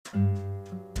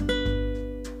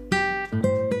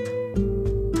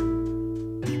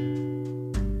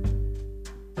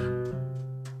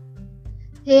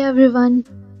Hey everyone,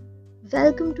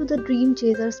 welcome to the Dream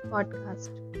Chasers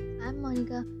podcast. I'm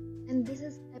Monica and this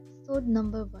is episode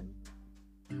number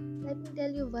 1. Let me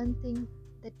tell you one thing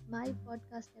that my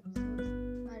podcast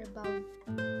episodes are about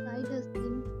side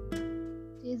hustling,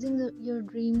 chasing your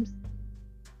dreams,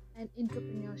 and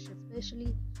entrepreneurship,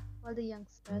 especially for the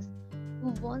youngsters who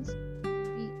wants to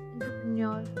be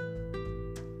entrepreneur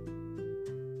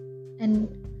and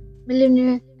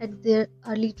millionaire at their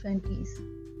early 20s.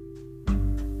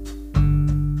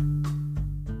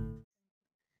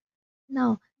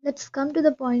 Now, let's come to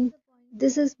the point.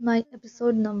 This is my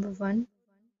episode number 1.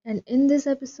 And in this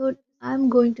episode, I'm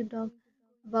going to talk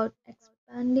about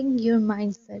expanding your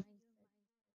mindset.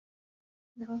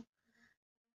 Now,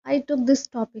 I took this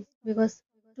topic because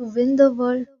to win the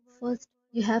world, first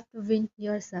you have to win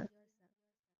yourself.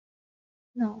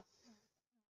 Now,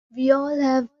 we all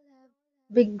have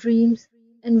big dreams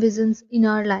and visions in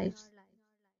our lives,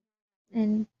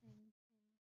 and,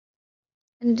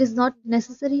 and it is not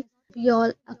necessary we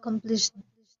all accomplish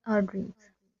our dreams.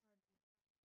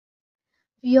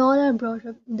 We all are brought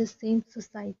up in the same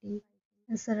society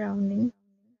and surrounding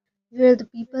where the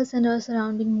people and our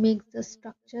surrounding makes the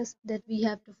structures that we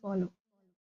have to follow.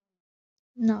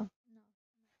 Now,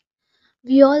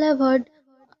 we all have heard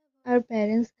our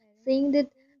parents saying that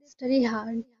study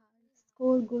hard,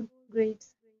 score good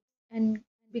grades, and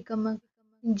become an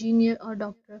engineer or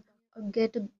doctor or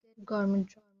get a government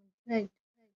job, right?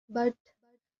 But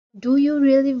do you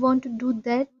really want to do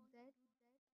that?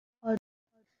 Or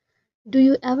do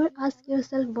you ever ask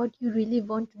yourself what you really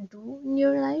want to do in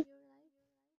your life?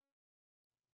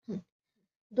 Hmm.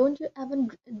 Don't you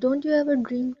ever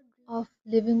dream of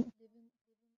living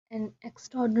an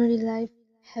extraordinary life,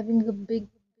 having a big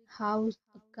house,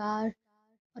 a car,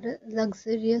 or a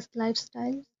luxurious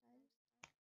lifestyle?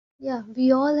 Yeah,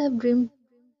 we all have dreams.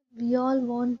 We all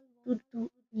want to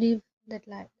live that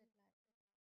life.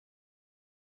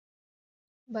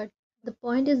 But the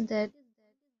point is that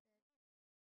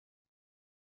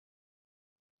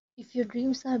if your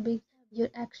dreams are big, your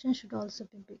action should also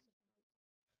be big.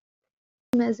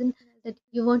 Imagine that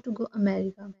you want to go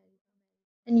America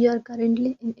and you are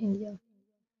currently in India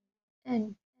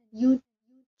and you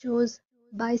chose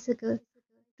bicycle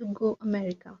to go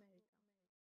America.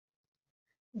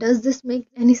 Does this make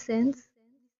any sense?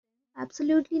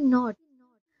 Absolutely not.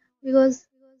 Because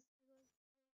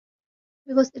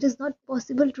because it is not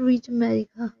possible to reach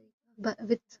America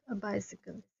with a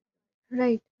bicycle,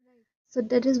 right? So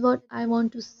that is what I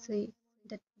want to say,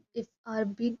 that if our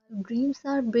big dreams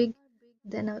are big,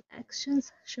 then our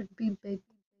actions should be big.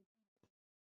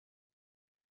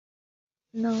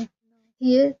 Now,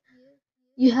 here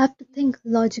you have to think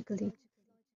logically.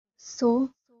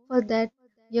 So, for that,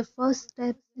 your first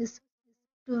step is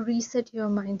to reset your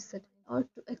mindset or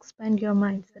to expand your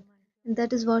mindset. And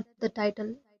that is what the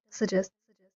title suggests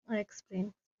or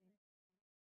explains.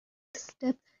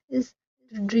 Step is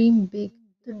to dream big,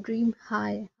 to dream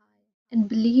high, and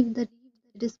believe that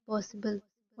it is possible.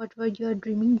 Whatever you are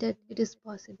dreaming, that it is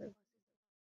possible.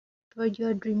 Whatever you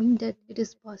are dreaming, that it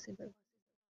is possible.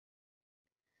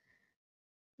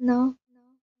 Now,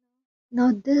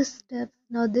 now this step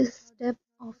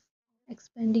of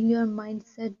expanding your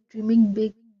mindset, dreaming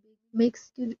big,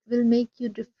 will make you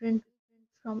different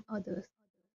from others,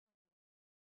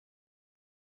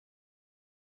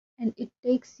 and it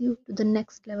takes you to the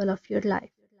next level of your life.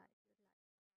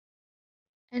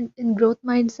 And in growth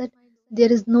mindset,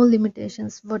 there is no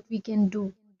limitations what we can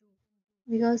do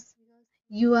because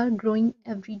you are growing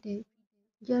every day.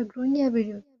 You are growing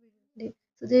every day.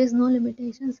 So there is no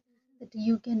limitations that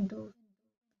you can do.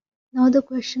 Now the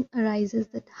question arises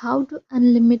that how to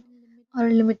unlimit our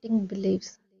limiting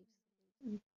beliefs.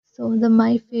 So the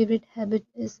my favorite habit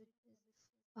is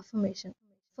affirmation.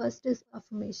 First is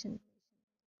affirmation.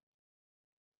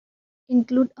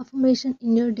 Include affirmation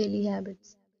in your daily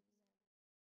habits.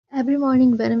 Every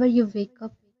morning whenever you wake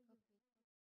up,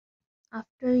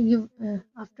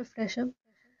 after fresh up,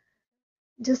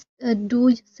 just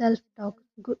do self talk,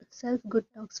 good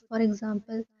talks. For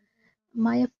example,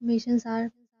 my affirmations are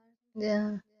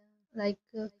uh, like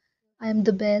I am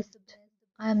the best,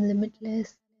 I am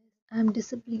limitless, I am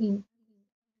disciplined,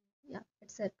 yeah,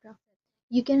 etc.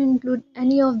 You can include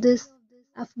any of these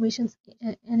affirmations,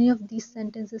 any of these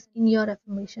sentences in your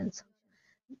affirmations.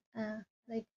 uh,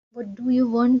 like what do you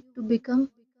want to become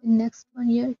in next 1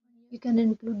 year, you can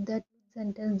include that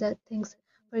sentence, that things.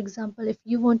 For example, if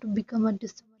you want to become a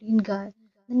disciplined guy,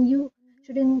 then you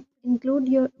should include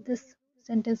your this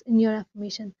sentence in your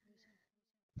affirmation,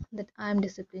 that I am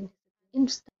disciplined.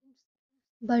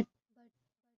 But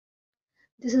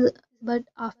this is but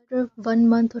after 1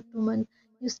 month or 2 months,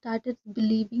 you started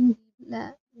believing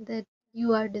that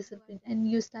you are disciplined, and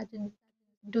you started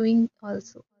doing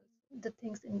also the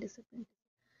things in discipline.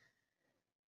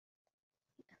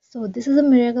 So this is a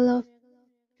miracle of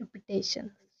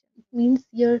repetition. It means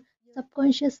your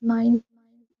subconscious mind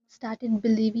started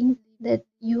believing that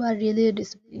you are really a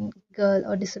disciplined girl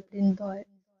or disciplined boy,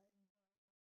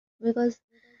 because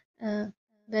uh,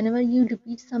 whenever you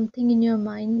repeat something in your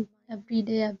mind every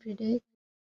day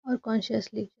or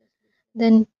consciously,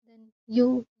 then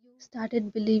you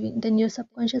started believing, then your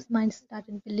subconscious mind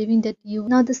started believing that you.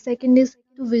 Now the second is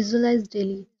to visualize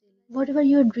daily whatever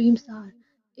your dreams are.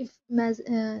 If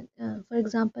for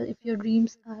example, if your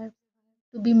dreams are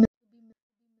to be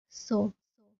so,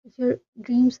 if your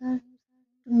dreams are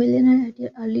to millionaire at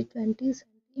your early 20s,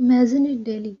 imagine it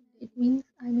daily.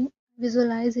 I mean,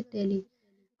 visualize it daily.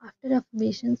 After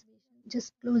affirmations,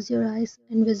 just close your eyes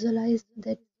and visualize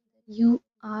that you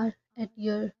are at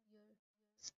your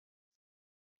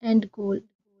end goal.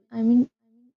 I mean,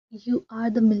 you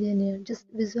are the millionaire. Just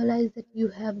visualize that you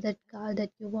have that car that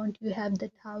you want, you have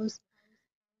that house,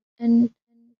 and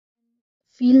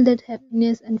feel that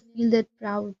happiness and feel that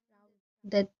proud,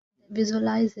 that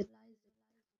visualize it,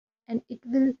 and it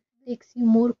will takes you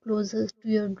more closer to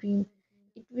your dream.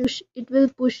 It will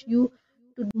push you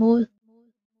to more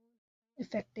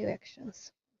effective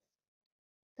actions.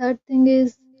 Third thing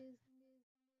is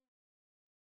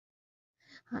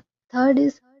uh, third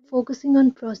is focusing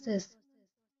on process,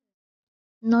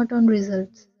 not on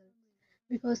results.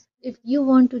 Because if you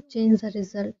want to change the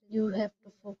result, you have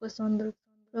to focus on the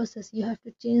process. You have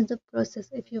to change the process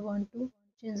if you want to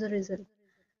change the result.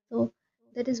 So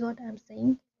that is what I'm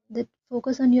saying. That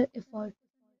focus on your effort.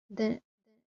 Then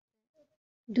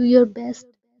do your best,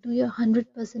 do your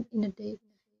 100% in a day,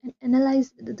 and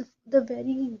analyze the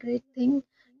very great thing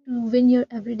to win your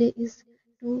everyday is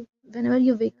to, whenever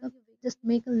you wake up, just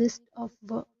make a list of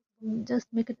what, just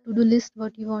make a to-do list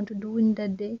what you want to do in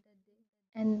that day,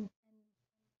 and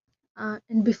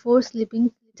before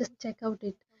sleeping, just check out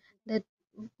it, that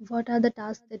what are the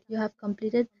tasks that you have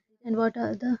completed and what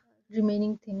are the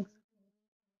remaining things,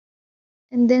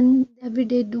 and then every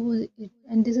day do it.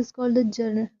 And this is called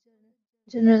the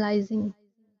generalizing.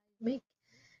 Make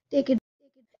take it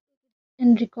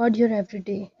and record your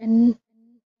everyday, and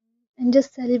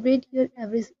just celebrate your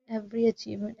every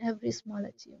achievement, every small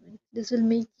achievement. This will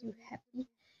make you happy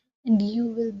and you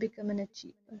will become an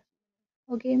achiever.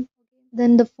 Okay,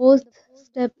 then the fourth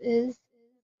step is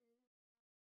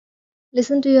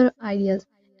listen to your ideas,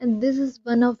 and this is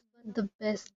one of the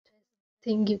best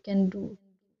thing you can do.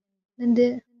 Then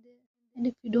there, and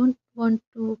if you don't want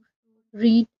to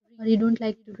read or you don't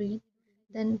like to read,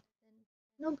 then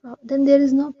then there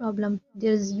is no problem.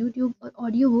 There's YouTube or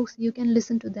audiobooks, you can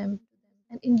listen to them.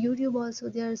 And in YouTube also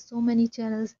there are so many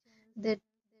channels that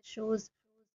shows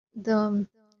the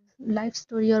life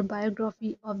story or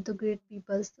biography of the great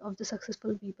peoples, of the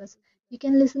successful peoples. You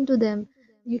can listen to them,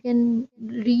 you can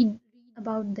read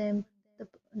about them,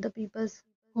 the peoples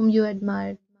whom you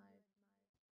admire.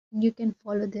 You can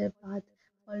follow their path,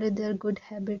 follow their good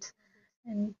habits,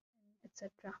 and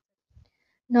etc.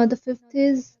 Now the fifth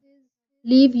is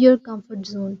leave your comfort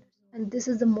zone, and this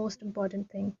is the most important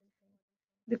thing,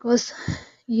 because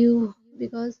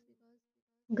because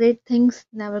great things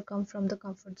never come from the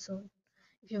comfort zone.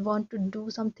 If you want to do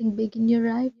something big in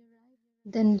your life,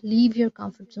 then leave your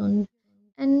comfort zone.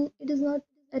 And it is not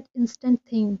an instant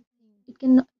thing. It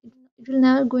will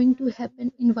never going to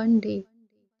happen in one day.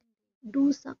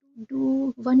 Do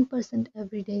 1%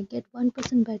 every day. Get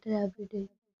 1% better every day.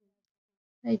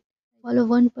 Right? Follow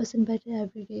 1% better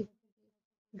every day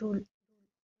rule.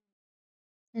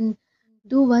 And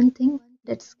do one thing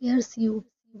that scares you.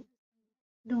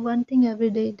 Do one thing every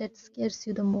day that scares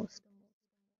you the most.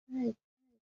 Right?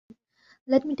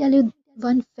 Let me tell you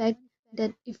one fact,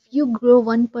 that if you grow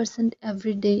 1%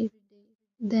 every day,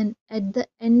 then at the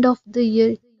end of the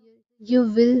year, you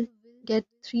will get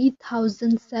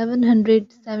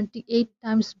 3,778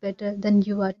 times better than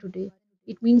you are today.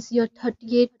 It means you're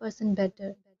 38%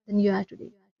 better than you are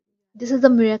today. This is the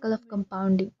miracle of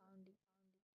compounding,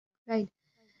 right?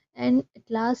 And at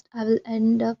last, I will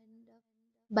end up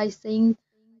by saying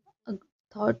a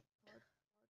thought,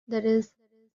 that is,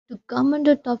 to come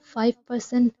under top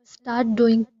 5%, start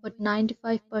doing what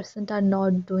 95% are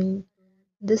not doing.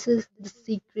 This is the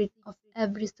secret of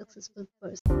every successful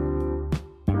person.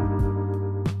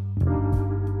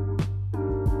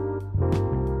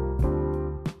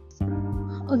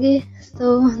 Okay,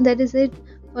 so that is it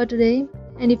for today.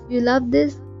 And if you love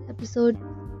this episode,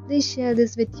 please share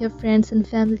this with your friends and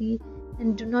family.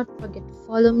 And do not forget to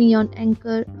follow me on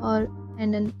Anchor or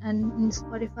and in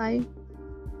Spotify.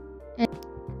 And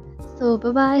so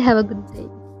bye bye. Have a good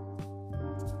day.